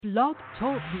Blog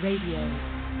Talk Radio.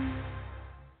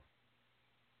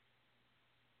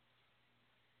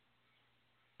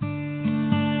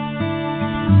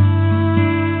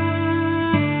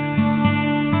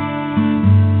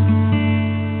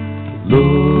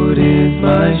 Lord is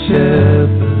my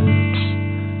shepherd,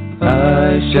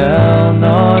 I shall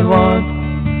not want.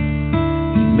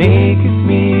 He maketh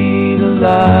me to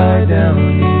lie down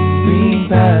in green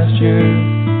pastures.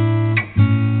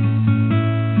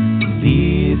 He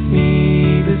leads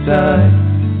me beside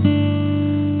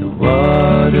the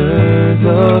waters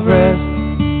of rest.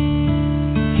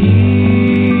 He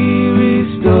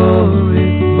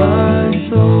restoreth my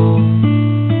soul.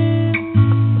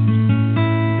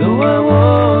 Though I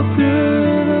walk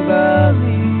through the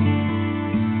valley,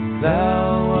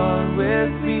 thou art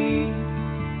with me,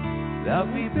 thou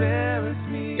preparest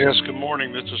me. Yes, good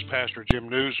morning. This is Pastor Jim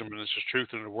Nuzum, and this is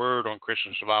Truth in the Word on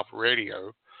Christian Survival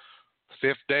Radio.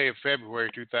 5th day of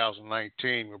February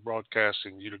 2019. We're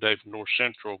broadcasting you today from North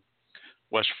Central,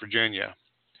 West Virginia.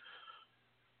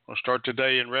 We'll start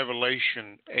today in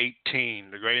Revelation 18,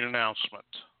 the great announcement.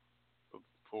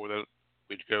 Before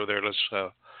we go there, let's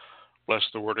bless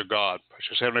the Word of God.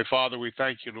 Precious Heavenly Father, we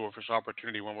thank you, Lord, for this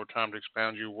opportunity one more time to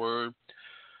expound your Word.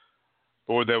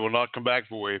 Lord, that will not come back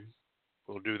void.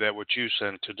 We'll do that what you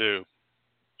sent it to do.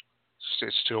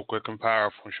 It's still quick and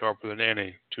powerful and sharper than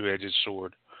any two-edged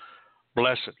sword.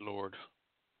 Bless it, Lord,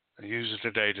 and use it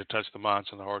today to touch the minds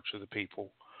and the hearts of the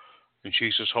people. In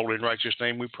Jesus' holy and righteous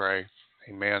name we pray.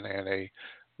 Amen and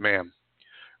amen.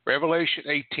 Revelation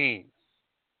 18.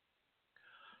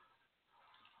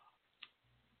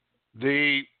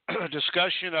 The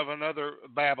discussion of another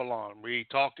Babylon. We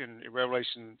talked in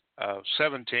Revelation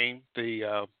 17,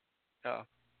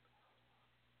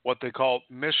 what they call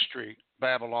mystery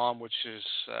Babylon, which is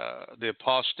the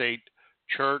apostate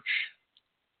church,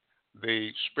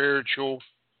 the spiritual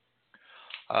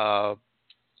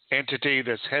entity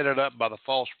that's headed up by the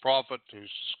false prophet,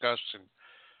 who's discussed in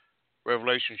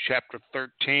Revelation chapter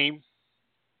 13.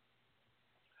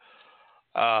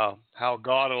 How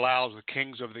God allows the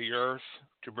kings of the earth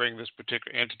to bring this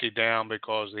particular entity down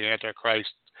because the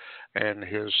Antichrist and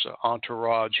his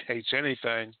entourage hates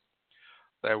anything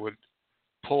that would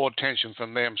pull attention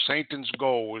from them. Satan's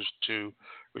goal is to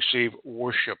receive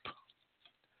worship.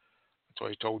 That's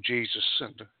what he told Jesus.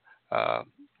 And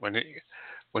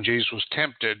when Jesus was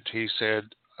tempted, he said,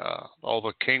 all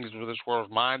the kingdoms of this world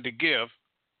is mine to give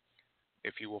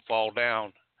if you will fall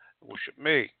down and worship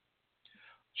me.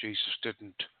 Jesus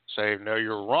didn't say, no,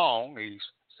 you're wrong. He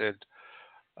said,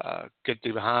 get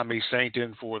thee behind me,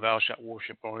 Satan, for thou shalt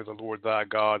worship only the Lord thy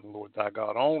God and Lord thy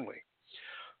God only.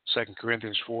 2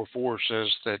 Corinthians 4:4 says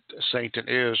that Satan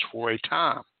is for a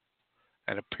time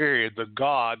and a period the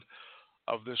God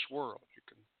of this world. You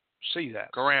can see that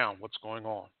around what's going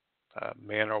on.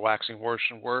 Men are waxing worse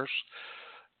and worse.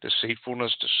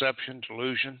 Deceitfulness, deception,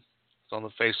 delusion is on the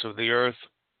face of the earth.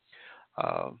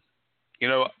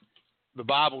 The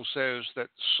Bible says that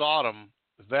Sodom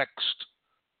vexed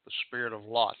the spirit of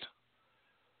Lot.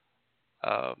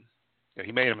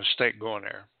 He made a mistake going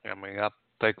there. I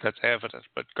think that's evidence.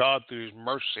 But God, through his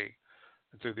mercy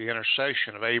and through the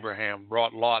intercession of Abraham,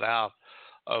 brought Lot out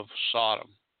of Sodom.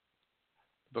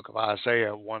 The book of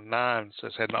Isaiah 1:9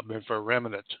 says, had not been for a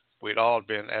remnant, we'd all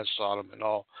been as Sodom and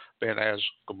all been as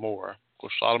Gomorrah. Of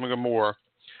course, Sodom and Gomorrah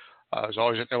is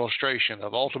always an illustration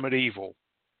of ultimate evil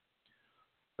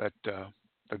that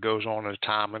goes on in a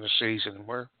time and a season.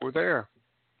 We're there.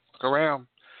 Look around.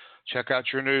 Check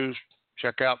out your news.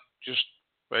 Check out just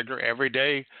regular,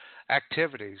 everyday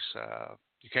activities.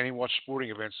 You can't even watch sporting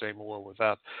events anymore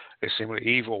without it seemingly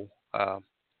evil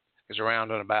is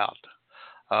around and about.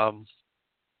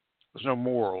 There's no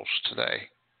morals today.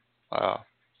 And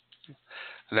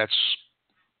that's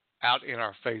out in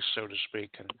our face, so to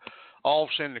speak. And all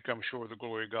sin to come short of the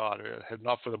glory of God. Had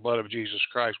not for the blood of Jesus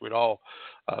Christ, we'd all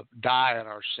die in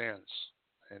our sins.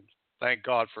 And thank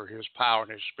God for his power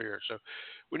and his spirit. So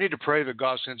we need to pray that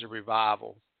God sends a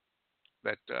revival,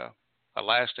 that a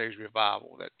last days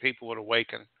revival, that people would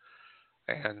awaken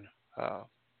and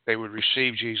they would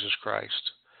receive Jesus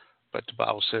Christ. But the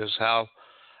Bible says,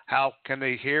 how can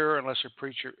they hear unless a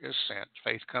preacher is sent?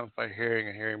 Faith comes by hearing,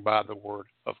 and hearing by the word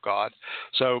of God.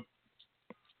 So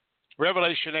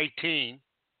Revelation 18,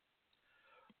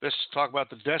 let's talk about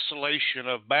the desolation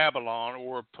of Babylon,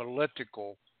 or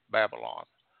political Babylon.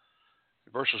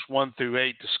 Verses 1 through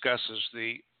 8 discusses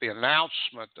the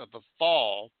announcement of the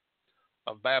fall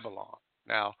of Babylon.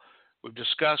 Now, we've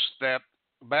discussed that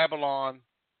Babylon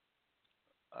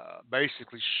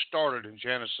basically started in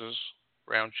Genesis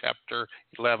around chapter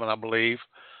 11, I believe.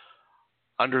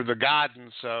 under the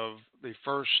guidance of the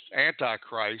first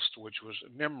Antichrist, which was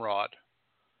Nimrod,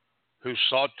 who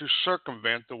sought to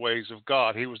circumvent the ways of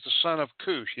God. He was the son of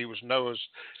Cush. He was Noah's,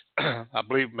 I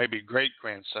believe, maybe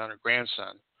great-grandson or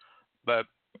grandson. But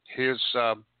he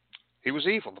was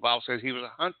evil. The Bible says he was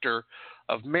a hunter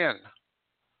of men.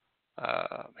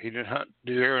 He didn't hunt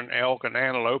deer and elk and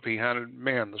antelope. He hunted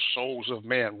men, the souls of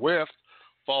men, with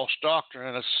false doctrine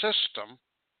and a system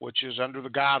which is under the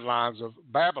guidelines of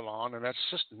Babylon. And that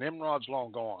system, Nimrod's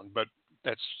long gone, but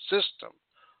that system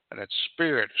and that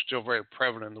spirit is still very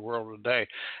prevalent in the world today.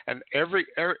 And every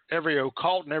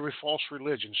occult and every false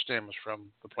religion stems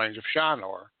from the plains of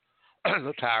Shinar,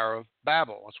 the Tower of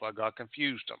Babel. That's why God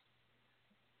confused them.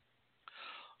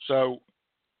 So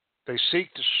they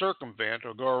seek to circumvent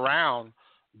or go around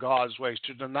God's ways,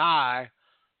 to deny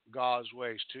God's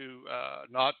ways, to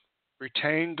not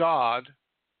retain God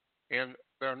in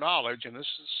their knowledge, and this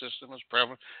system is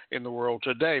prevalent in the world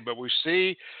today. But we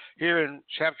see here in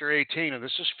chapter 18, and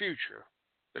this is future,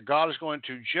 that God is going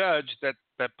to judge that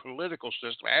political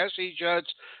system as he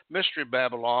judged Mystery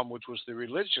Babylon, which was the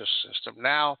religious system.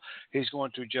 Now he's going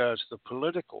to judge the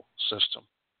political system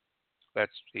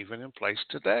that's even in place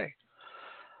today.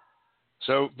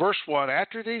 So verse 1,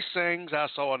 after these things I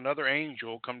saw another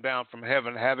angel come down from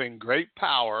heaven, having great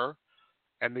power,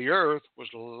 and the earth was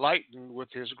lightened with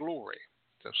his glory.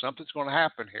 So something's going to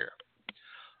happen here.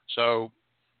 So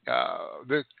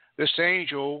this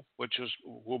angel, which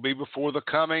will be before the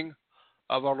coming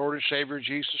of our Lord and Savior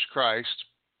Jesus Christ,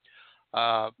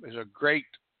 is a great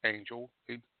angel.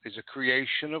 He's a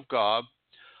creation of God.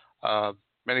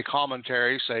 Many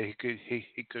commentaries say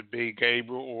he could be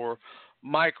Gabriel or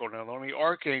Michael. Now, the only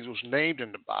archangel named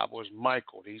in the Bible is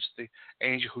Michael. He's the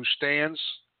angel who stands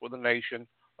for the nation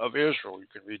of Israel. You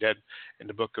can read that in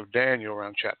the book of Daniel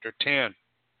around chapter 10.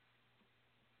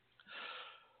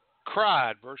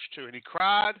 Cried, verse 2, and he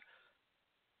cried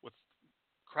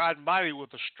mighty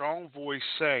with a strong voice,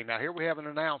 saying, now here we have an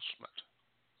announcement.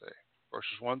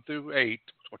 Verses 1 through 8, which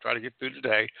we'll try to get through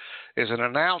today, is an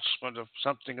announcement of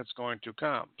something that's going to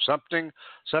come. Something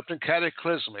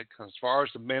cataclysmic, as far as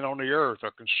the men on the earth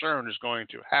are concerned, is going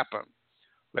to happen.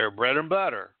 Their bread and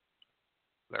butter,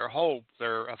 their hope,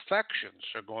 their affections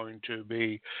are going to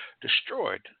be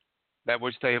destroyed. That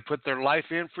which they have put their life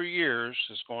in for years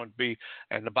is going to be,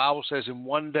 and the Bible says in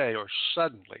one day or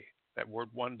suddenly, that word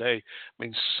one day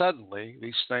means suddenly,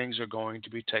 these things are going to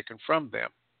be taken from them.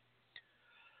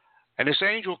 And this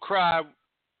angel cried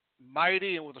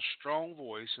mighty and with a strong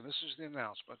voice, and this is the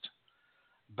announcement,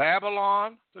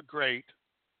 Babylon the Great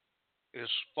is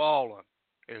fallen,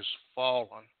 is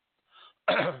fallen.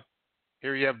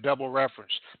 Here you have double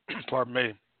reference. Pardon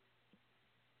me.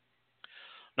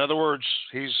 In other words,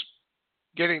 he's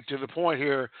getting to the point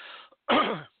here,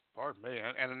 pardon me,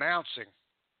 and announcing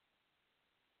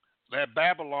that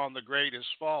Babylon the Great is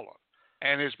fallen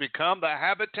and has become the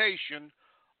habitation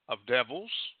of devils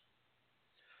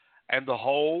and the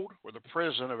hold or the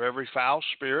prison of every foul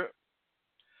spirit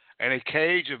and a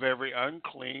cage of every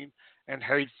unclean and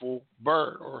hateful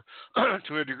bird, or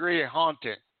to a degree, a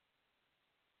haunting.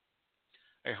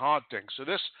 A haunting. So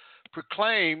this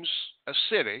proclaims a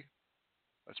city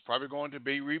that's probably going to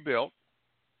be rebuilt.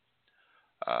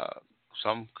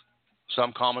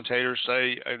 Some commentators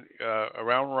say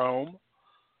around Rome,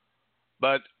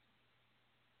 but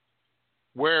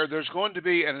where there's going to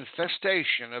be an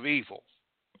infestation of evil,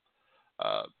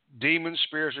 demon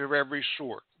spirits of every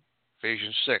sort.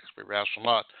 Ephesians 6, we wrestle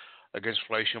not against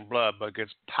flesh and blood, but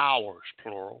against powers,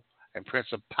 plural, and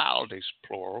principalities,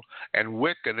 plural, and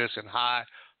wickedness in high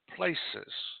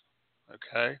places,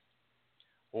 okay?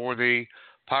 Or the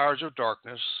powers of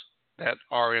darkness that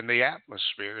are in the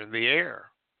atmosphere, in the air.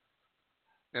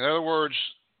 In other words,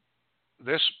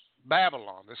 this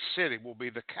Babylon, this city, will be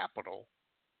the capital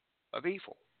of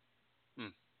evil.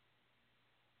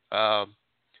 Are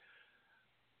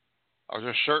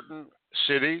there certain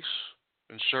cities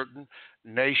and certain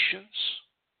nations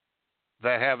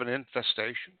that have an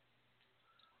infestation,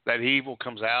 that evil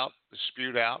comes out, is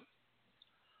spewed out?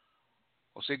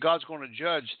 Well, see, God's going to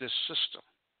judge this system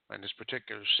in this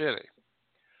particular city.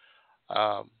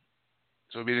 So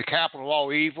it'll be the capital of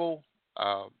all evil.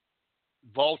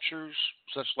 Vultures,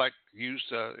 such like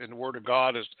used in the Word of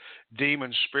God as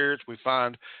demon spirits, we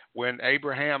find when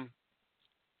Abraham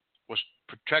was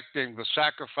protecting the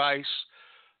sacrifice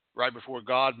right before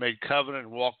God made covenant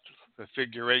and walked the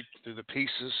figure eight through the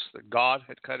pieces that God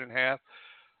had cut in half,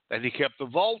 that he kept the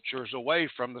vultures away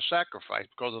from the sacrifice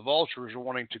because the vultures were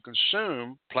wanting to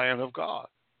consume the plan of God.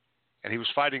 And he was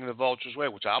fighting the vulture's way,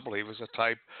 which I believe is a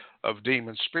type of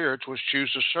demon spirits which choose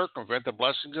to circumvent the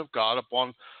blessings of God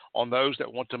upon on those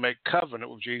that want to make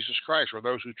covenant with Jesus Christ, or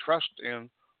those who trust in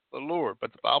the Lord.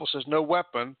 But the Bible says no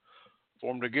weapon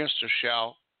formed against us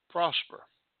shall prosper.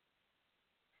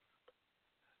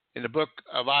 In the book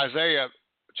of Isaiah,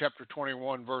 chapter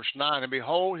 21, verse 9, and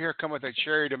behold, here cometh a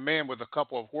chariot of men with a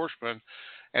couple of horsemen,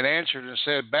 and answered and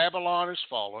said, Babylon is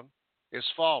fallen,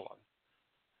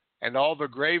 and all the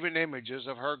graven images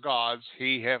of her gods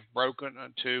he hath broken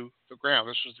unto the ground.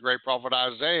 This was the great prophet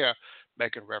Isaiah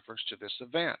making reference to this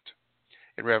event.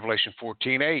 In Revelation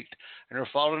 14:8, and there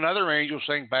followed another angel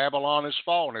saying, Babylon is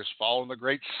fallen the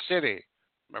great city.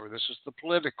 Remember, this is the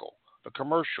political, the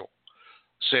commercial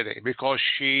city, because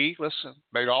she, listen,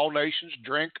 made all nations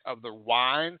drink of the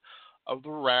wine of the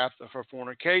wrath of her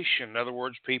fornication. In other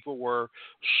words, people were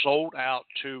sold out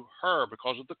to her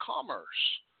because of the commerce,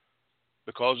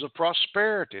 because of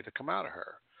prosperity to come out of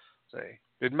her. See,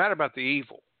 didn't matter about the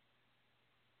evil.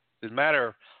 Didn't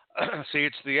matter. See,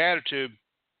 it's the attitude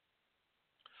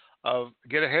of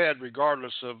get ahead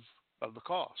regardless of the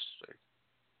cost. See?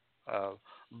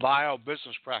 Vile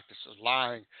business practices,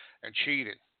 lying and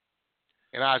cheating.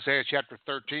 In Isaiah chapter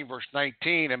 13, verse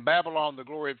 19, in Babylon, the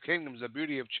glory of kingdoms, the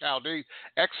beauty of Chaldee,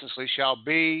 excellency shall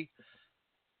be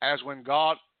as when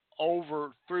God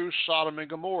overthrew Sodom and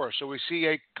Gomorrah. So we see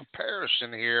a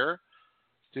comparison here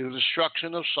to the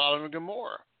destruction of Sodom and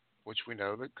Gomorrah, which we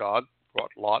know that God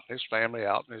brought Lot and his family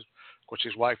out. And of course,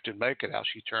 his wife didn't make it out.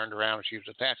 She turned around and she was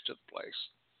attached to the place.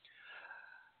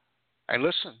 And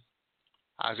listen,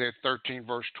 Isaiah 13,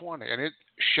 verse 20, and it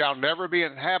shall never be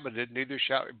inhabited, neither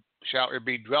shall it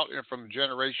be dwelt in from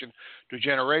generation to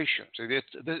generation. See, this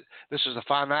is the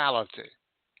finality.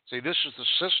 See, this is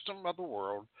the system of the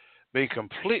world being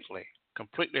completely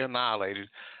annihilated,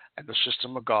 and the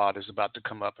system of God is about to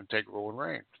come up and take rule and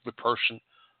reign, the person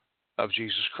of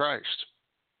Jesus Christ.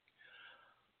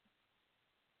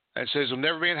 And it says, it will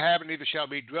never be inhabited, neither shall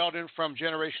be dwelt in from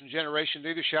generation to generation,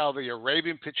 neither shall the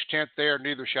Arabian pitch tent there,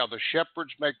 neither shall the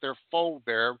shepherds make their fold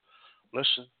there.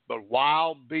 Listen, but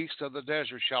wild beasts of the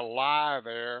desert shall lie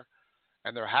there,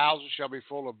 and their houses shall be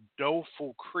full of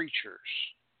doleful creatures,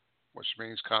 which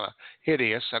means kind of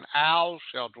hideous, and owls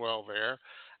shall dwell there,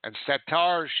 and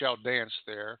satyrs shall dance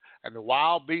there, and the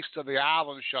wild beasts of the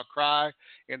islands shall cry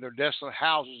in their desolate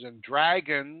houses, and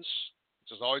dragons,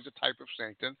 which is always a type of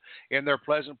Satan, in their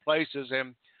pleasant places,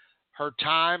 and her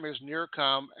time is near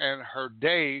come, and her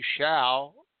days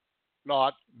shall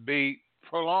not be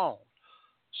prolonged.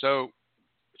 So,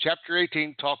 chapter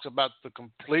 18 talks about the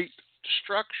complete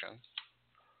destruction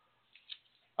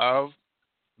of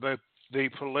the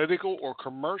political or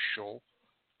commercial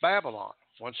Babylon.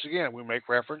 Once again, we make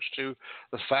reference to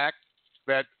the fact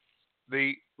that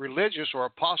the religious or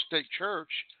apostate church,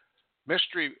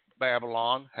 mystery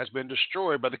Babylon, has been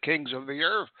destroyed by the kings of the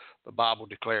earth, the Bible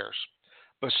declares.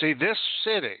 But see, this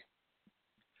city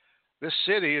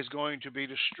is going to be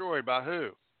destroyed by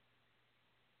who?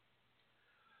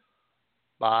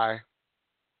 By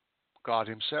God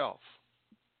himself.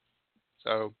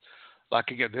 So, like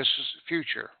again, this is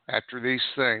future. After these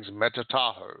things,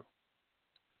 metataho.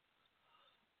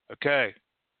 Okay.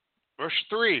 Verse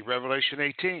 3, Revelation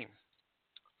 18.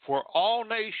 For all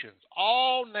nations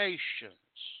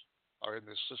are in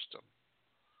this system.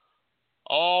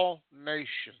 All nations.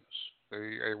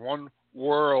 A one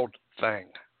world thing.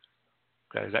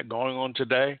 Okay, is that going on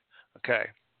today? Okay.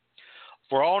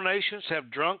 For all nations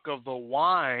have drunk of the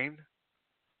wine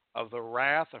of the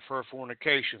wrath of her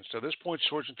fornication. So this points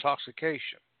towards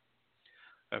intoxication.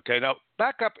 Okay, now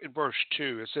back up in verse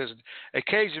 2. It says, a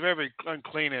cage of every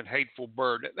unclean and hateful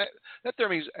bird. That there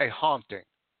means a haunting.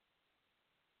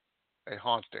 A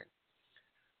haunting.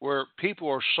 Where people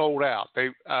are sold out. They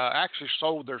actually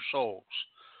sold their souls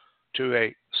to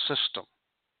a system.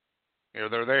 You know,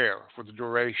 they're there for the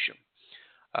duration.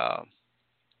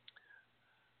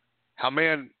 How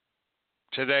men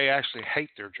today actually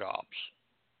hate their jobs,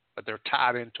 but they're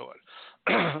tied into it.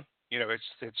 You know,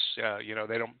 it's you know,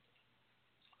 they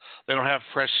don't have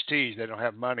prestige. They don't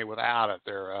have money without it.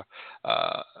 They're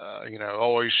you know,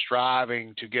 always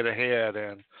striving to get ahead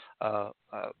and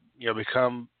you know,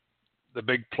 become the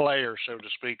big player, so to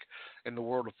speak, in the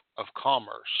world of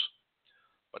commerce.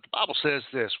 But the Bible says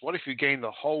this: what if you gain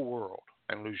the whole world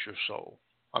and lose your soul?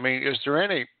 I mean, is there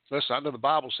any? Listen, I know the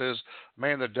Bible says,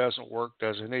 "Man that doesn't work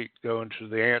doesn't eat." Go into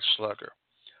the ant slugger.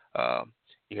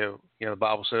 You know, the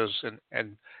Bible says,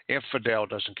 and infidel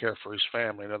doesn't care for his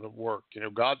family and doesn't work. You know,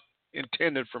 God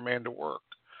intended for man to work,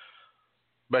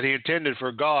 but He intended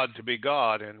for God to be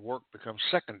God, and work becomes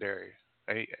secondary,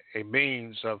 a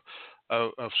means of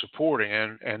supporting,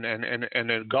 and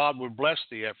then God would bless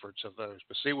the efforts of those.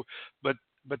 But see,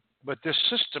 but this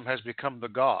system has become the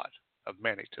God of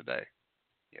many today.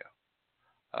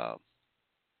 Yeah.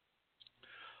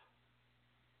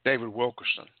 David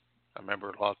Wilkerson, I remember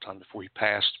a lot of times before he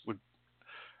passed, would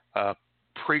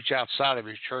preach outside of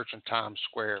his church in Times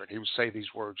Square, and he would say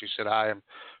these words. He said, "I am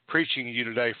preaching to you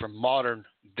today from modern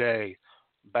day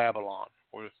Babylon,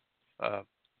 or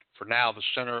for now the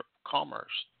center of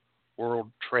commerce,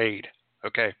 world trade."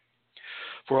 Okay.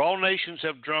 "For all nations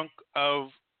have drunk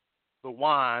of the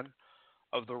wine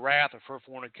of the wrath of her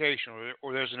fornication,"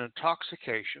 or there's an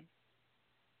intoxication.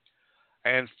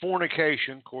 And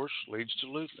fornication, of course, leads to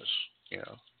lewdness.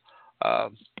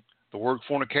 The word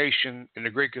fornication in the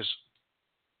Greek is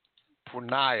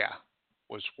porneia,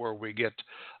 was where we get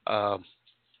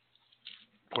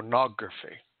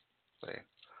pornography. See?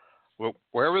 Well,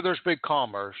 wherever there's big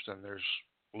commerce, then there's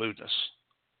lewdness.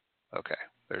 Okay,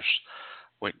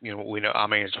 we know. I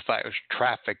mean, it's a fact. There's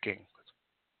trafficking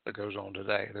that goes on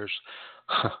today. There's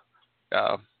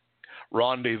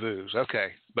rendezvous.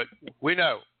 Okay, but we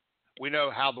know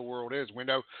how the world is. We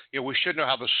know, we should know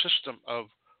how the system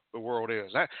of the world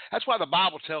is. That's why the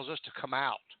Bible tells us to come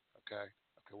out. Okay,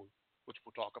 which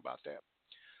we'll talk about that.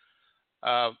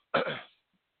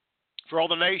 For all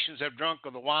the nations have drunk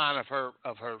of the wine of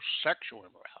her sexual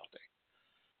immorality,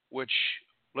 which,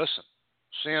 listen,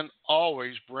 sin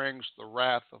always brings the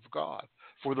wrath of God.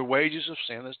 For the wages of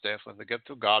sin is death, and the gift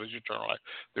of God is eternal life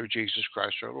through Jesus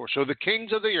Christ our Lord. So the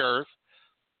kings of the earth,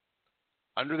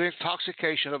 under the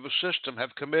intoxication of a system,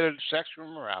 have committed sexual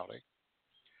immorality,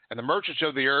 and the merchants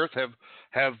of the earth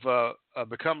have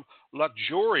become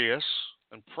luxurious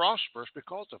and prosperous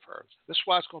because of her. This is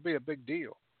why it's going to be a big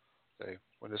deal, see,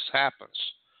 when this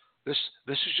happens. This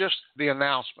is just the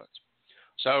announcement.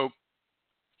 So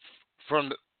from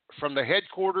the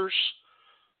headquarters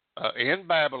in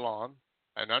Babylon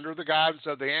and under the guidance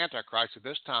of the Antichrist at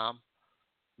this time,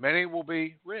 many will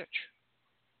be rich.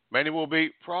 Many will be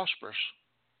prosperous,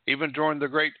 even during the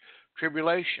Great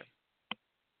Tribulation.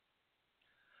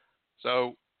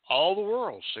 So all the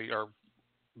world,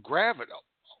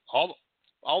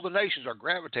 all the nations are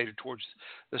gravitated towards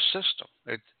the system.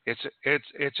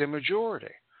 It's a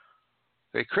majority.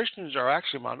 The Christians are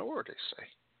actually minorities. See,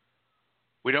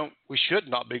 we should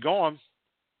not be going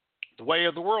the way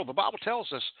of the world. The Bible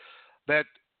tells us that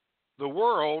the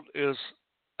world is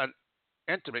an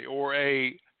enemy or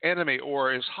a enemy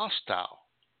or is hostile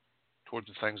towards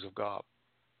the things of God.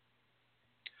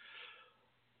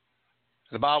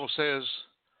 The Bible says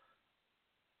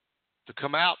to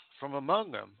come out from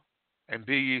among them and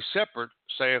be ye separate,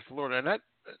 saith the Lord. And that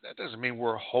doesn't mean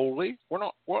we're holy. We're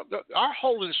not. Our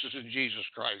holiness is in Jesus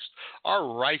Christ.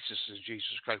 Our righteousness is in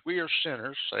Jesus Christ. We are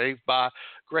sinners saved by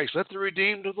grace. Let the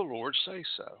redeemed of the Lord say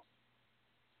so.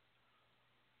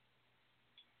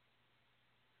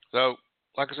 So,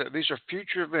 like I said, these are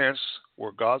future events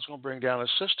where God's going to bring down a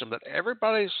system that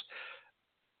everybody's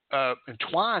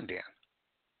entwined in,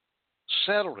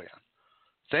 settled in,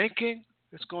 thinking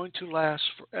it's going to last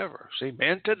forever. See,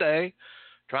 men today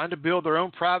trying to build their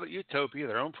own private utopia,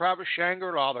 their own private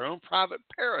Shangri-La, their own private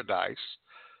paradise.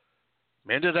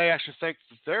 Men today actually think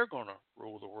that they're going to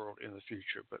rule the world in the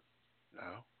future, but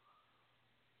no.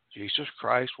 Jesus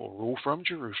Christ will rule from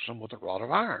Jerusalem with a rod of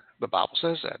iron. The Bible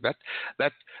says that.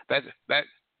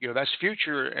 That's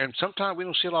future, and sometimes we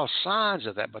don't see a lot of signs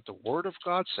of that, but the Word of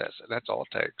God says it. That's all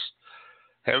it takes.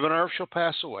 Heaven and earth shall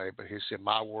pass away, but he said,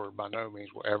 my word by no means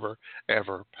will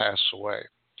ever pass away.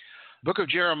 Book of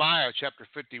Jeremiah, chapter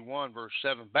 51, verse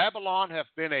 7. Babylon hath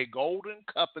been a golden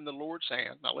cup in the Lord's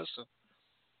hand. Now listen.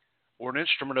 Or an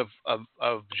instrument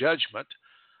of judgment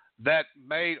that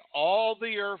made all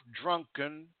the earth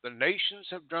drunken. The nations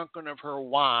have drunken of her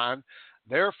wine.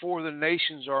 Therefore the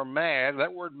nations are mad.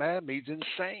 That word mad means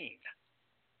insane.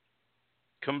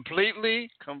 Completely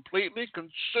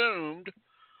consumed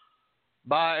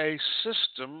by a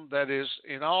system that is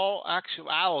in all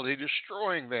actuality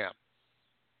destroying them.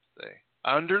 See?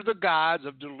 Under the guise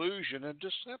of delusion and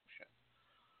deception.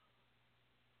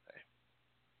 See?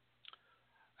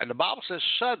 And the Bible says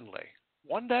suddenly,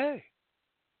 one day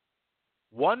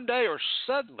or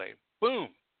suddenly, boom,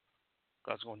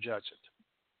 God's going to judge it.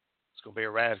 It's going to be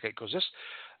eradicated because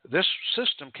this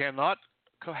system cannot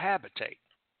cohabitate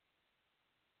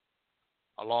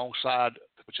alongside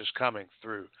which is coming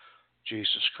through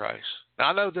Jesus Christ. Now,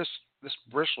 I know this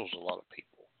bristles a lot of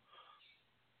people,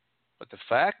 but the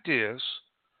fact is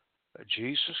that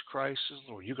Jesus Christ is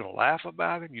Lord. You can laugh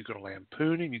about him, you can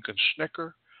lampoon him, you can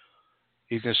snicker,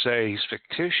 you can say he's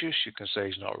fictitious, you can say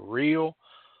he's not real,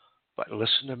 but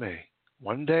listen to me.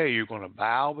 One day you're going to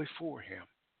bow before him,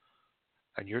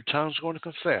 and your tongue's going to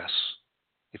confess,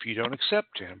 if you don't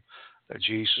accept him, that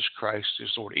Jesus Christ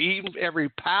is Lord. Even every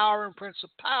power and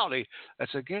principality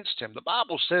that's against him. The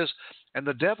Bible says, and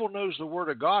the devil knows the word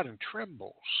of God and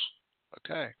trembles.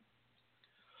 Okay.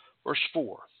 Verse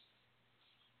 4.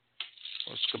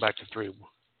 Let's go back to 3.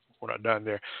 We're not done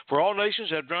there. For all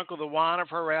nations have drunk of the wine of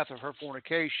her wrath, of her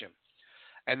fornication.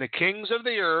 And the kings of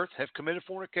the earth have committed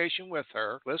fornication with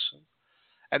her. Listen.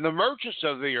 And the merchants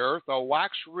of the earth are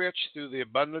waxed rich through the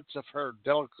abundance of her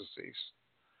delicacies.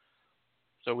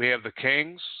 So we have the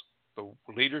kings, the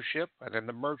leadership, and then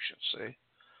the merchants, see,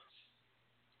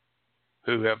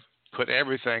 who have put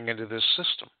everything into this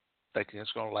system, thinking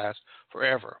it's going to last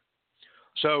forever.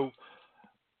 So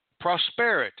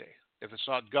prosperity, if it's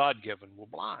not God-given, will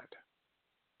blind.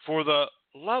 For the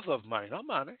love of money, not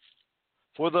money,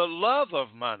 for the love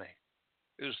of money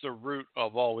is the root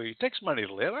of all evil. It takes money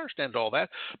to live. I understand all that.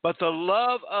 But the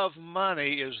love of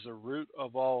money is the root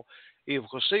of all evil.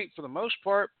 Because, see, for the most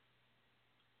part,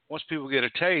 once people get a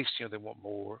taste, they want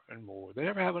more and more. They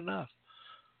never have enough.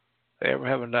 They never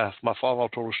have enough. My father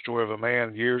told a story of a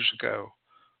man years ago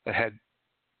that had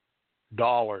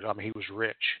dollars. I mean, he was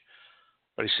rich.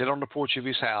 But he sat on the porch of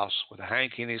his house with a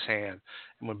hanky in his hand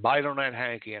and would bite on that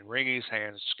hanky and wring his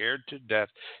hands, scared to death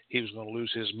he was going to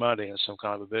lose his money in some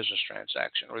kind of a business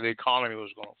transaction or the economy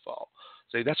was going to fall.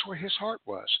 See, that's where his heart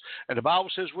was. And the Bible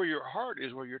says where your heart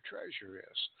is, where your treasure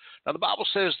is. Now, the Bible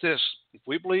says this: if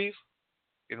we believe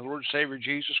in the Lord and Savior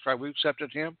Jesus Christ, we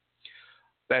accepted him,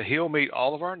 that he'll meet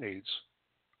all of our needs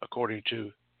according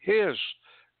to his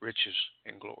riches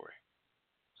and glory.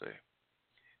 See?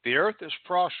 The earth is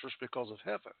prosperous because of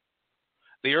heaven.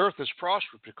 The earth is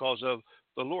prosperous because of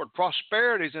the Lord.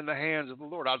 Prosperity is in the hands of the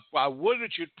Lord. I would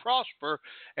that you'd prosper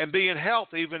and be in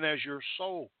health even as your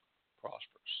soul prospers.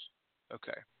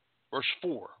 Okay. Verse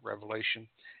 4, Revelation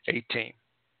 18.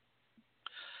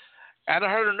 And I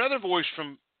heard another voice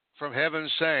from heaven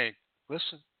saying,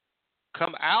 listen,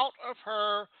 come out of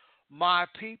her, my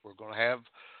people. We're going to have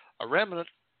a remnant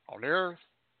on the earth.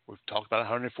 We've talked about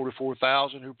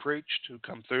 144,000 who preached, who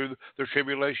come through the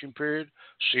tribulation period,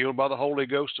 sealed by the Holy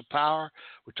Ghost of power.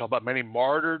 We talked about many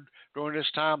martyred during this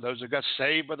time, those that got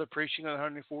saved by the preaching of the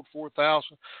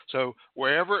 144,000. So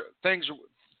wherever things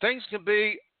can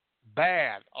be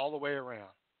bad all the way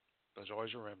around, there's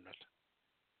always a remnant.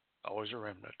 Always a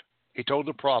remnant. He told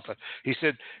the prophet, he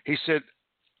said,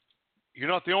 you're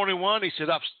not the only one. He said,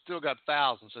 I've still got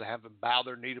thousands that haven't bowed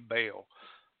their knee to Baal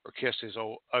or kissed his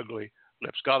old ugly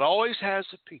lips. God always has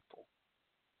the people,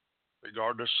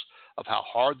 regardless of how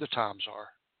hard the times are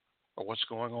or what's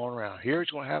going on around. Here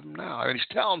he's going to have them now. And he's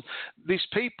telling these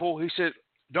people, he said,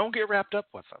 don't get wrapped up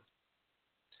with them.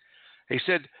 He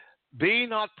said, be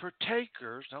not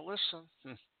partakers, now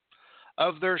listen,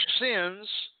 of their sins,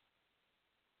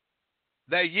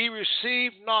 that ye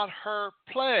receive not her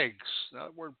plagues. Now,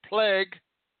 the word plague,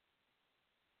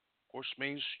 of course,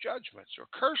 means judgments or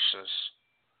curses.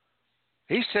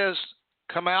 He says,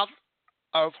 come out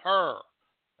of her.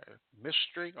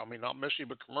 Mystery, not mystery,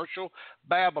 but commercial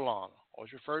Babylon,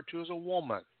 always referred to as a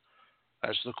woman,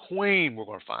 as the queen, we're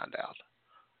going to find out.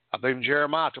 I believe in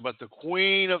Jeremiah, talk about the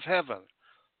queen of heaven,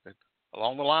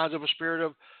 along the lines of a spirit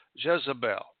of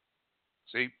Jezebel.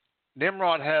 See,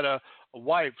 Nimrod had a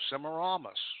wife,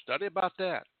 Semiramis. Study about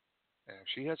that. And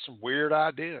she had some weird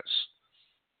ideas.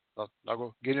 I'm not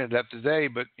going to get into that today,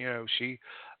 but, she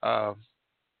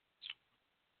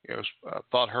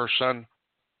thought her son,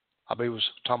 I believe it was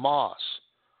Tammuz,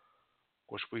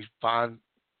 which we find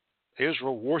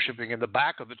Israel worshiping in the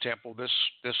back of the temple. This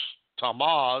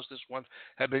Tammuz, this one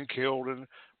had been killed and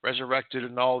resurrected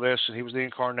and all this, and he was the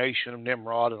incarnation of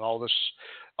Nimrod and all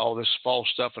this false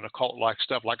stuff and occult-like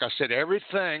stuff. Like I said,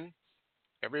 everything,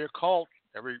 every occult,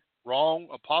 every wrong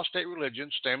apostate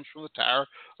religion stems from the Tower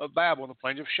of Babel in the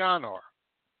plains of Shinar,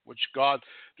 which God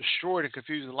destroyed and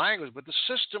confused the language, but the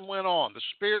system went on. The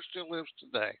Spirit still lives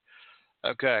today.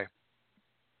 Okay.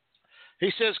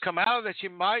 He says, come out that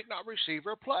you might not receive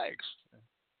her plagues.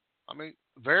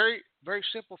 Very, very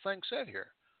simple thing said here.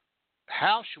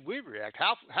 How should we react?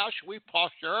 How should we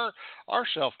posture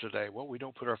ourselves today? Well, we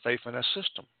don't put our faith in a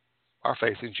system. Our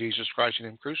faith in Jesus Christ and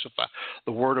Him crucified.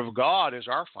 The Word of God is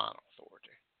our final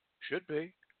authority. Should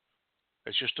be.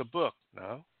 It's just a book.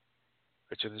 No.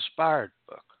 It's an inspired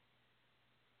book.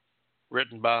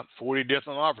 Written by 40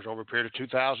 different authors over a period of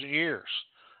 2,000 years.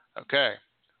 Okay.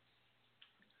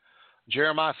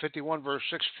 Jeremiah 51 verse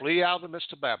 6, flee out of the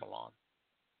midst of Babylon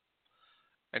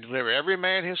and deliver every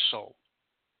man his soul.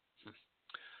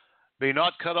 Be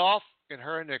not cut off in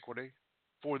her iniquity,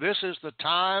 for this is the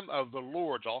time of the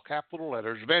Lord's, all capital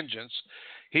letters, vengeance.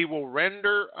 He will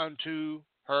render unto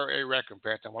her a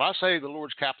recompense. And when I say the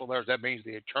Lord's capital letters, that means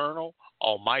the eternal,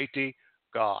 almighty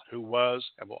God, who was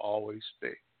and will always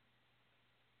be.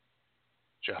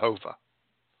 Jehovah.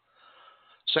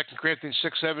 2 Corinthians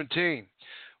 6:17.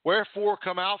 Wherefore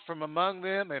come out from among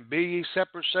them, and be ye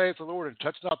separate, saith the Lord, and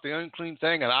touch not the unclean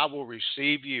thing, and I will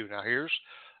receive you. Now here's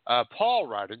Paul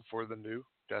writing for the New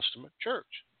Testament church.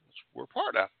 We're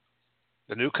part of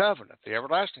the new covenant, the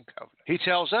everlasting covenant. He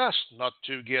tells us not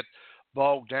to get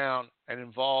bogged down and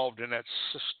involved in that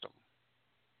system.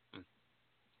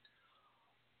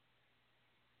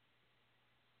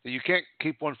 You can't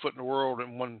keep one foot in the world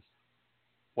and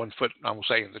one foot, I will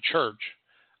say, in the church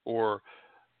or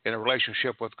in a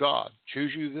relationship with God.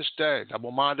 Choose you this day.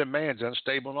 Double-minded man is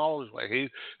unstable in all his way. He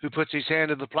who puts his hand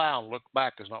to the plow and looks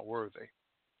back is not worthy.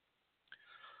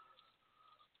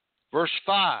 Verse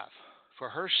 5, for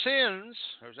her sins,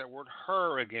 there's that word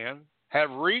her again,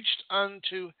 have reached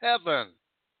unto heaven,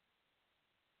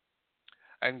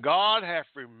 and God hath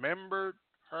remembered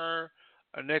her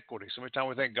iniquity. So many times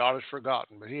we think God has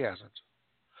forgotten, but he hasn't.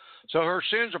 So her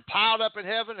sins are piled up in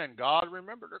heaven, and God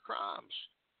remembered her crimes,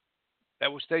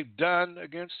 that which they've done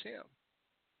against him.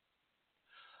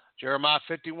 Jeremiah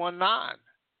 51:9.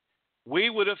 We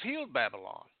would have healed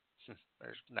Babylon.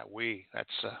 There's not we. That's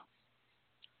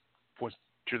point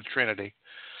to the Trinity.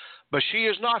 But she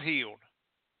is not healed.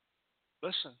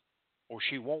 Listen, or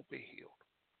she won't be healed,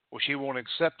 or she won't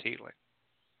accept healing.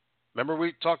 Remember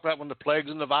we talked about when the plagues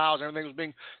and the vials, everything was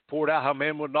being poured out, how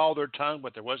men would gnaw their tongue,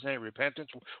 but there wasn't any repentance.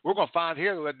 We're going to find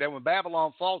here that when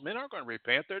Babylon falls, men aren't going to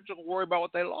repent. They're just going to worry about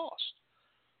what they lost.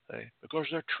 Because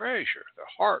their treasure, their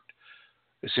heart,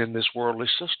 is in this worldly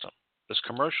system, this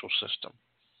commercial system,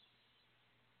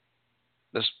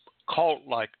 this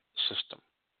cult-like system.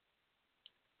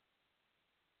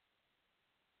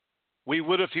 We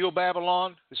would have healed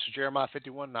Babylon. This is Jeremiah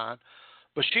 51:9.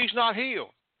 But she's not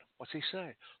healed. What's he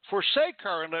say? Forsake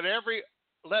her and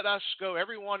let us go,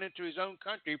 everyone into his own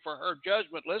country, for her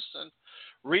judgment, listen,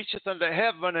 reacheth unto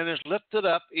heaven and is lifted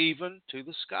up even to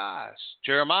the skies.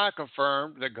 Jeremiah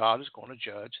confirmed that God is going to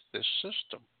judge this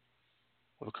system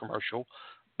with a commercial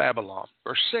Babylon.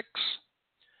 Verse 6,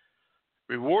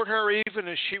 reward her even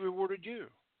as she rewarded you,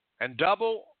 and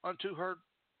double unto her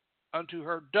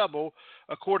double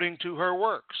according to her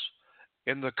works.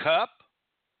 In the cup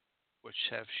which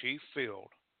have she filled,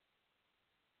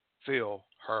 fill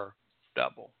her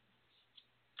double.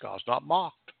 God's not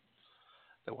mocked.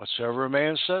 That whatsoever a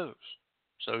man sows,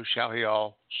 so shall he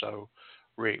also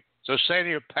reap. So saying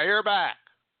here, pay her back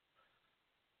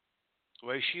the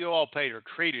way she all paid her,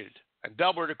 treated, and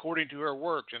double it according to her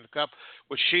works in the cup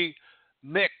which she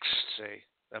mixed. See,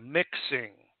 the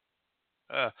mixing.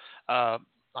 I'm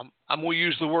going to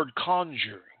use the word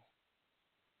conjuring.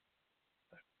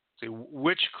 See,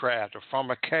 witchcraft or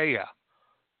pharmakeia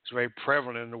is very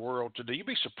prevalent in the world today. You'd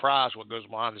be surprised what goes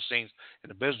behind the scenes in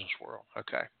the business world.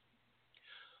 Okay.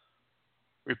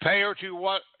 Repay her to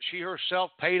what she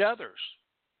herself paid others.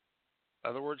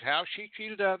 In other words, how she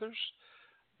treated others,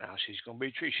 now she's going to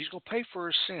be treated. She's going to pay for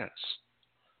her sins.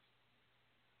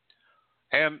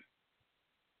 And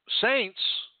saints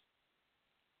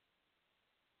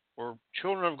or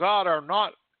children of God are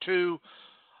not to,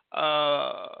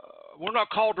 we're not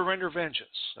called to render vengeance,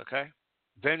 okay?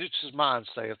 Vengeance is mine,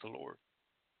 saith the Lord.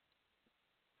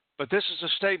 But this is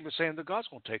a statement saying that God's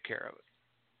going to take care of it.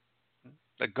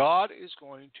 That God is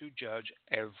going to judge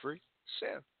every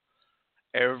sin,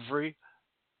 every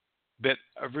bit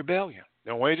of rebellion.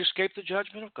 The only way to escape the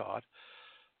judgment of God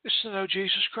is to know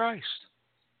Jesus Christ.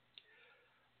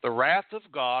 The wrath of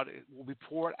God will be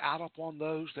poured out upon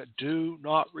those that do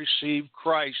not receive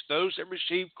Christ. Those that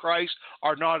receive Christ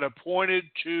are not appointed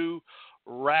to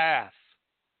wrath.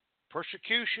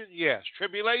 Persecution, yes.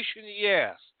 Tribulation,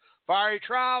 yes. Fiery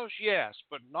trials, yes.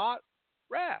 But not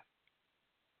wrath.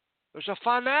 There's a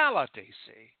finality,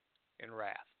 see, in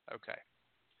wrath. Okay.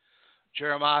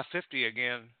 Jeremiah 50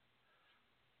 again,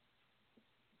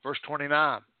 verse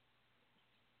 29.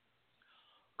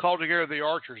 Call together the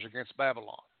archers against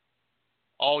Babylon,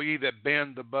 all ye that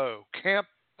bend the bow. Camp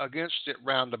against it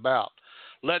round about.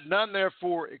 Let none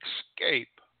therefore escape.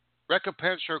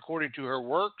 Recompense her according to her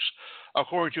works,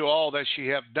 according to all that she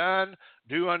hath done,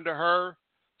 do unto her,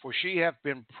 for she hath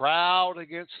been proud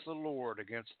against the Lord,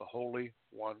 against the Holy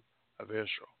One of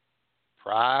Israel.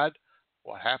 Pride,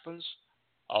 what happens?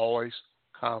 Always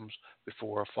comes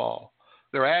before a fall.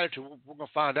 Their attitude, we're going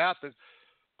to find out that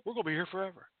we're going to be here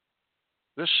forever.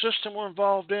 This system we're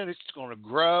involved in, it's going to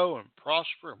grow and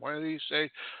prosper, and one of these days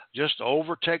just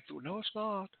overtake. No, it's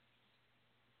not.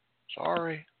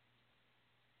 Sorry.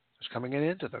 It's coming an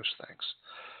end to those things.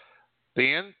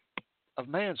 The end of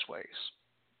man's ways.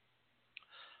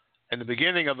 And the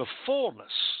beginning of the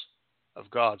fullness of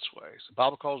God's ways. The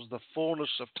Bible calls it the fullness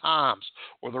of times,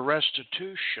 or the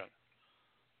restitution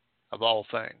of all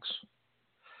things.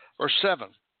 Verse 7,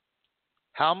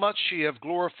 how much she have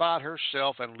glorified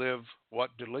herself and lived what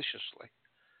deliciously,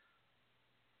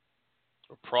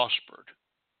 or prospered.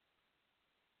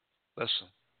 Listen,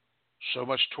 so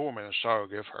much torment and sorrow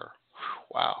give her.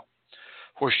 Wow.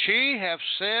 For she have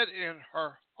said in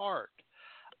her heart,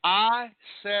 I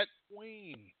set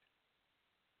queen.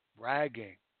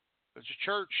 Bragging. There's a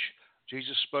church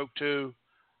Jesus spoke to,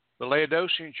 the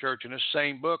Laodicean church, in this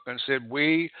same book, and said,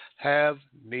 we have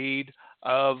need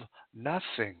of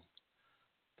nothing.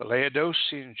 The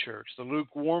Laodicean church, the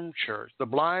lukewarm church, the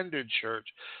blinded church.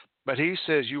 But he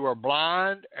says, you are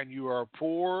blind and you are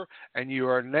poor and you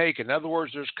are naked. In other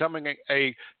words, there's coming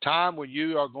a time when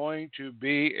you are going to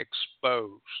be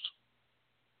exposed.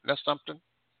 That's something.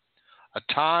 A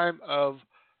time of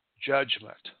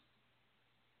judgment.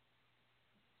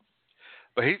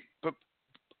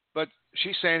 But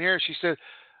she's saying here, she said,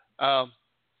 there's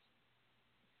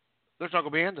not going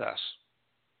to be end to us.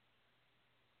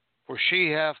 For she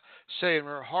hath said in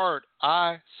her heart,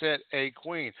 I set a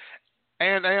queen,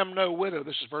 and am no widow.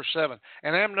 This is verse 7.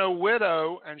 And am no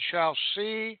widow, and shall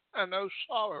see no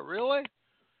sorrow. Really?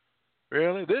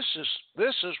 Really? This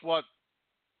is what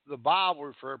the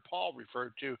Bible Paul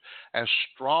referred to as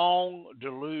strong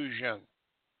delusion.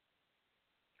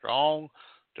 Strong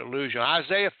delusion.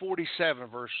 Isaiah 47,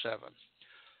 verse 7.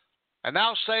 And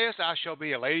thou sayest, I shall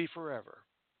be a lady forever.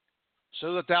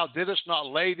 So that thou didst not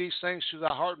lay these things to thy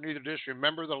heart, neither didst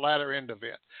remember the latter end of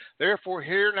it. Therefore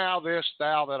hear now this,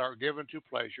 thou that art given to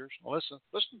pleasures. Listen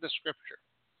to this scripture.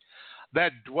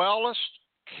 That dwellest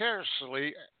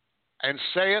carelessly, and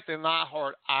saith in thy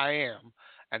heart, I am,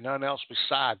 and none else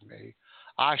beside me.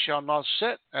 I shall not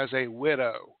sit as a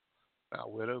widow. Now,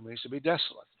 widow means to be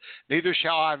desolate. Neither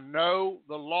shall I know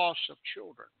the loss of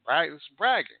children. Right? This is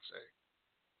bragging,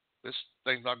 see. This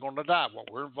thing's not going to die. What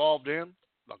we're involved in,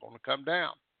 not going to come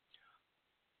down.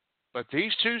 But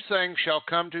these two things shall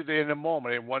come to thee in a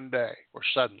moment, in one day, or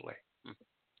suddenly.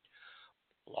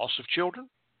 Loss of children,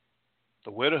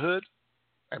 the widowhood,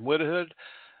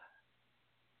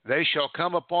 they shall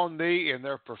come upon thee in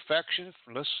their perfection.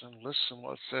 Listen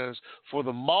what it says. For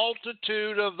the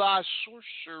multitude of thy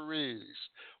sorceries,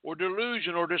 or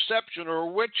delusion, or deception,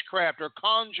 or witchcraft, or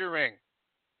conjuring.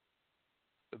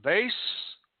 The base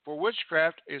for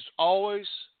witchcraft is always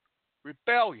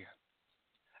rebellion.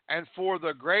 And for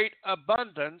the great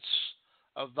abundance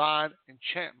of thine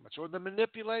enchantments, or the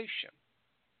manipulation.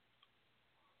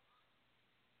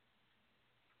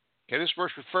 Okay, this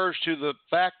verse refers to the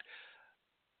fact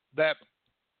that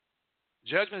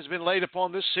judgment has been laid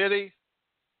upon this city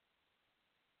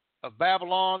of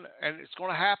Babylon, and it's going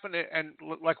to happen, and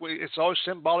it's always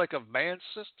symbolic of man's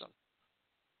system.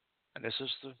 And this is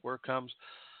where comes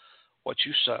what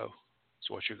you sow is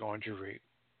what you're going to reap.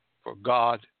 For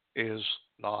God is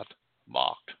not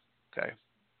mocked. Okay.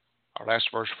 Our last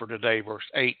verse for today, verse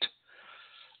 8.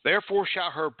 Therefore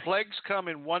shall her plagues come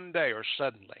in one day, or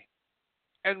suddenly,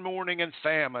 and mourning and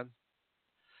famine,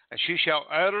 and she shall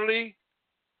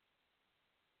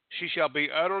be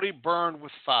utterly burned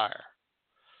with fire.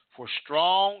 For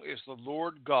strong is the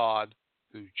Lord God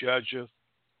who judgeth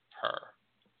her.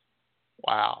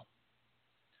 Wow.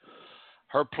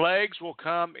 Her plagues will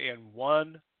come in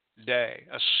one day.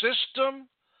 A system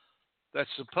that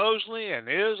supposedly and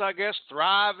is, I guess,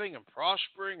 thriving and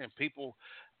prospering, and people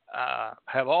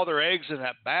have all their eggs in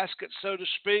that basket, so to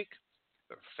speak.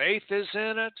 Their faith is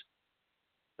in it.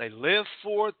 They live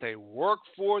for it. They work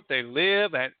for it. They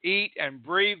live and eat and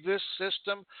breathe this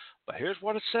system. But here's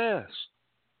what it says.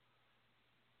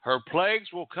 Her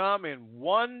plagues will come in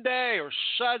one day, or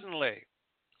suddenly.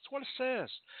 That's what it says.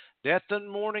 Death and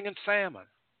mourning and famine.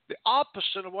 The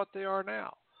opposite of what they are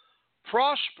now.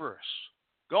 Prosperous.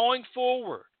 Going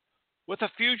forward. With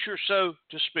a future, so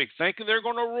to speak. Thinking they're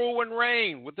going to rule and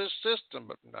reign with this system.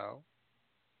 But no.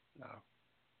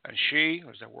 And she,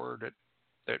 there's that word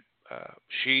that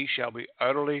she shall be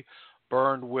utterly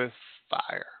burned with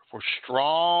fire. For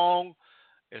strong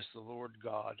is the Lord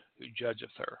God who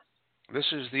judgeth her. This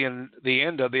is the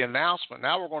end of the announcement.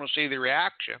 Now we're going to see the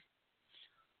reaction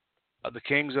of the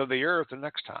kings of the earth the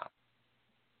next time.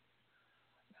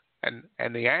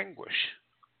 And the anguish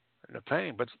and the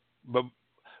pain. But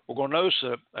we're going to notice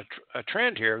a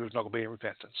trend here. There's not going to be any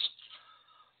repentance.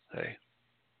 Okay.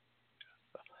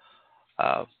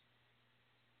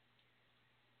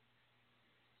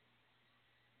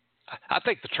 I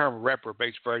think the term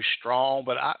reprobate's very strong,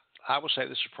 but I would say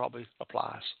this probably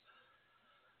applies.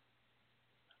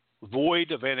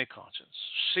 Void of any conscience,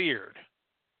 seared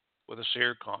with a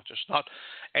seared conscience, not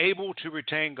able to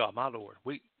retain God. My Lord,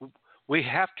 we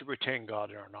have to retain God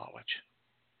in our knowledge.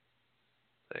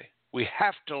 See? We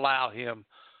have to allow Him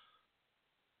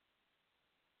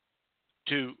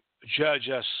to judge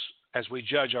us as we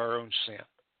judge our own sin.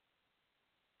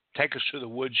 Take us to the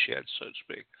woodshed, so to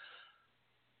speak.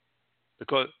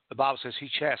 Because the Bible says He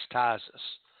chastises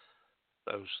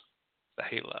those that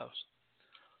He loves.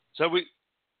 So we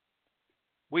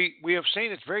have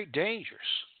seen it's very dangerous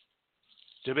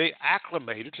to be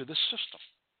acclimated to this system.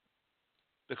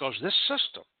 Because this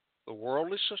system, the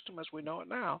worldly system as we know it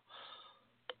now,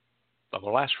 not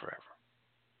going to last forever.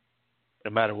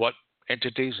 No matter what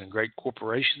entities and great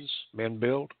corporations men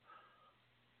build,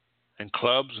 and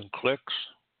clubs and cliques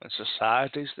and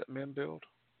societies that men build,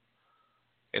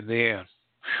 in the end,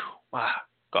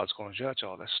 God's going to judge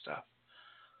all this stuff.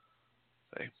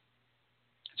 See?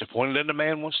 It's appointed that a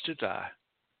man wants to die,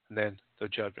 and then the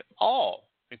judgment. All,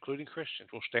 including Christians,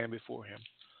 will stand before Him.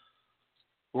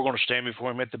 We're going to stand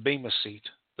before Him at the bema seat,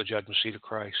 the judgment seat of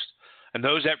Christ. And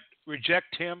those that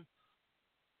reject Him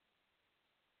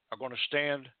are going to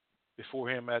stand before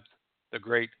Him at the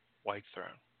great white throne.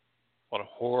 What a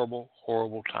horrible,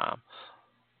 horrible time.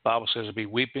 The Bible says it'll be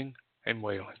weeping and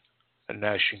wailing and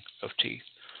gnashing of teeth.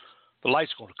 The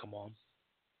light's going to come on.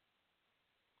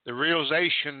 The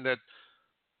realization that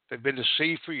they've been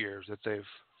deceived for years, that they've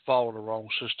followed the wrong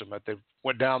system, that they've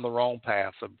went down the wrong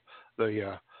path,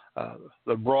 the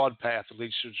broad path that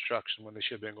leads to destruction when they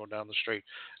should have been going down the straight,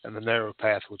 and the narrow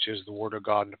path, which is the Word of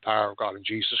God and the power of God in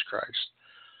Jesus Christ.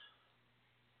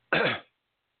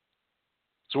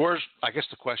 So I guess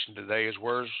the question today is,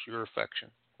 where's your affection?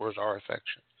 Where's our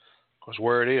affection? Because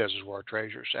where it is where our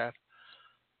treasure is at.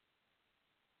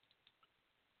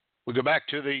 We go back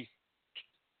to the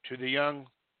young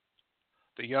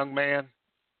man,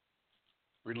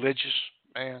 religious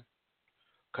man,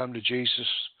 come to Jesus,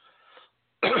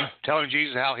 telling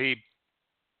Jesus how he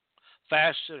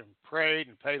fasted and prayed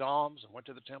and paid alms and went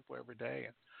to the temple every day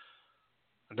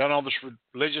and done all this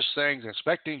religious things,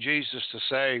 expecting Jesus to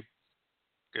say,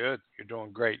 good, you're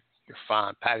doing great, you're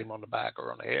fine, pat him on the back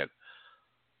or on the head.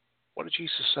 What did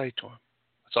Jesus say to him?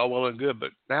 It's all well and good,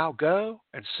 but now go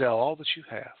and sell all that you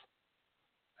have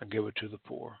and give it to the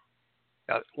poor.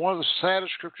 Now, one of the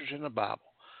saddest scriptures in the Bible,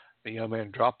 the young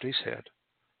man dropped his head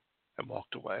and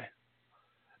walked away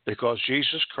because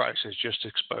Jesus Christ has just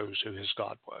exposed who his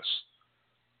God was.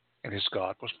 And his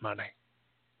God was money.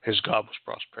 His God was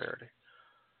prosperity.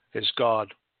 His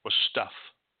God was stuff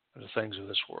and the things of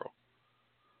this world.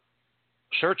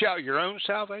 Search out your own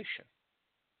salvation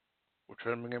with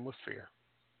trembling and with fear.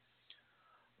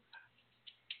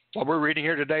 What we're reading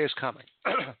here today is coming.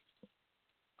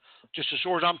 Just as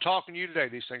sure as I'm talking to you today,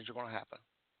 these things are going to happen.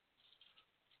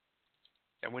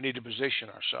 And we need to position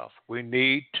ourselves. We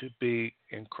need to be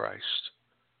in Christ.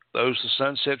 Those the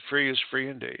Son set free is free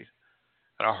indeed.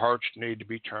 And our hearts need to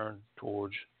be turned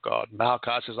towards God.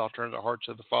 Malachi says, I'll turn the hearts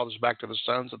of the fathers back to the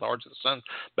sons, and the hearts of the sons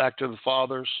back to the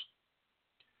fathers.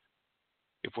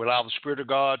 If we allow the Spirit of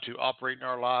God to operate in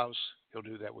our lives, He'll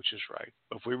do that which is right.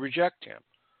 But if we reject Him,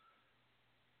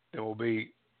 then we'll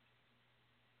be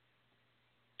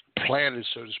planted,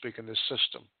 so to speak, in this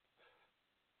system.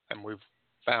 And we've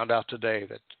found out today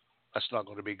that that's not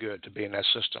going to be good to be in that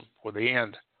system. For the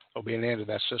end, there'll be an end to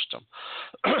that system.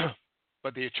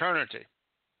 But the eternity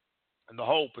and the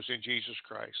hope is in Jesus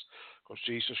Christ, because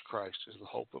Jesus Christ is the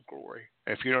hope of glory.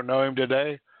 And if you don't know Him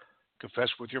today, confess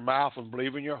with your mouth and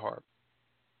believe in your heart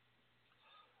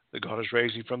that God has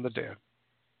raised Him from the dead.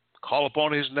 Call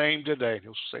upon His name today, and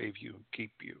He'll save you and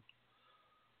keep you.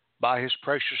 By His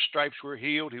precious stripes we're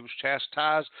healed. He was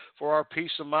chastised for our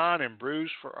peace of mind and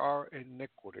bruised for our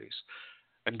iniquities.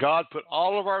 And God put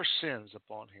all of our sins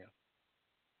upon Him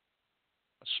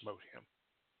and smote Him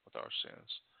with our sins.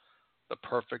 The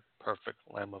perfect, perfect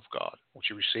Lamb of God. Won't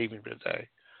you receive Him today?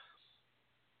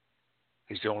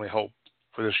 He's the only hope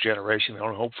for this generation, the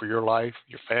only hope for your life,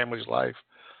 your family's life,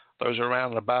 those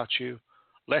around and about you.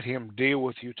 Let Him deal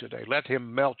with you today. Let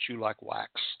Him melt you like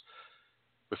wax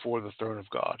before the throne of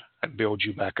God and build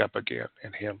you back up again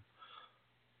in Him.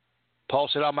 Paul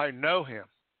said, I might know Him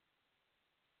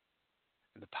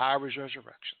in the power of His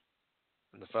resurrection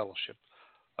and the fellowship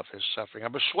of His suffering.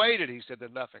 I'm persuaded, he said,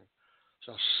 that nothing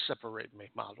shall separate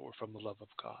me, my Lord, from the love of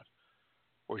God.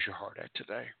 Where's your heart at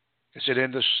today? Is it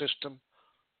in this system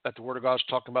that the Word of God is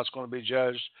talking about is going to be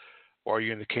judged, or are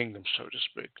you in the kingdom, so to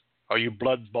speak? Are you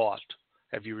blood-bought?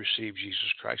 Have you received Jesus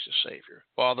Christ as Savior?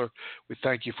 Father, we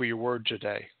thank You for Your word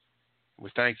today. We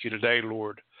thank You today,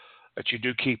 Lord, that You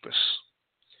do keep us.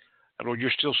 And Lord,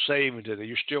 you're still saving today.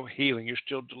 You're still healing. You're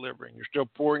still delivering. You're still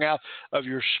pouring out of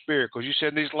your Spirit, because you said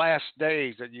in these last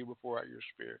days that you will pour out your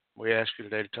Spirit. We ask you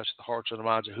today to touch the hearts and the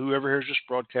minds of whoever hears this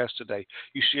broadcast today.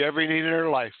 You see every need in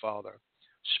their life, Father,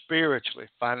 spiritually,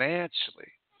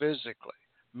 financially, physically,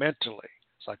 mentally,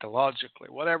 psychologically,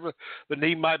 whatever the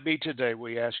need might be today,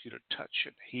 we ask you to touch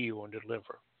and heal and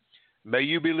deliver. May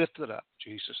you be lifted up,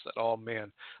 Jesus, that all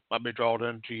men might be drawn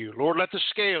unto you. Lord, let the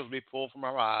scales be pulled from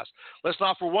our eyes. Let's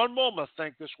not for one moment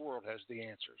think this world has the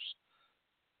answers.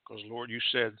 Because, Lord, you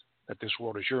said that this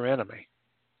world is your enemy,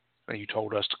 and you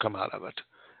told us to come out of it.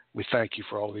 We thank you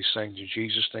for all these things. In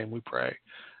Jesus' name we pray.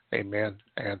 Amen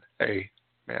and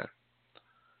amen.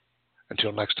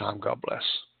 Until next time, God bless.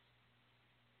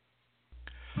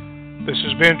 This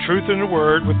has been Truth in the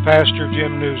Word with Pastor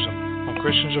Jim Nuzum on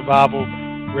Christian Survival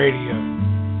Radio.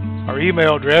 Our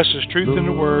email address is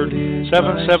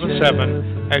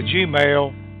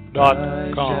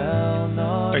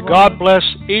truthintheword777@gmail.com. May God bless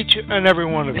each and every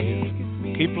one of you.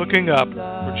 Keep looking up,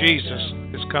 for Jesus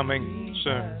is coming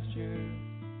soon.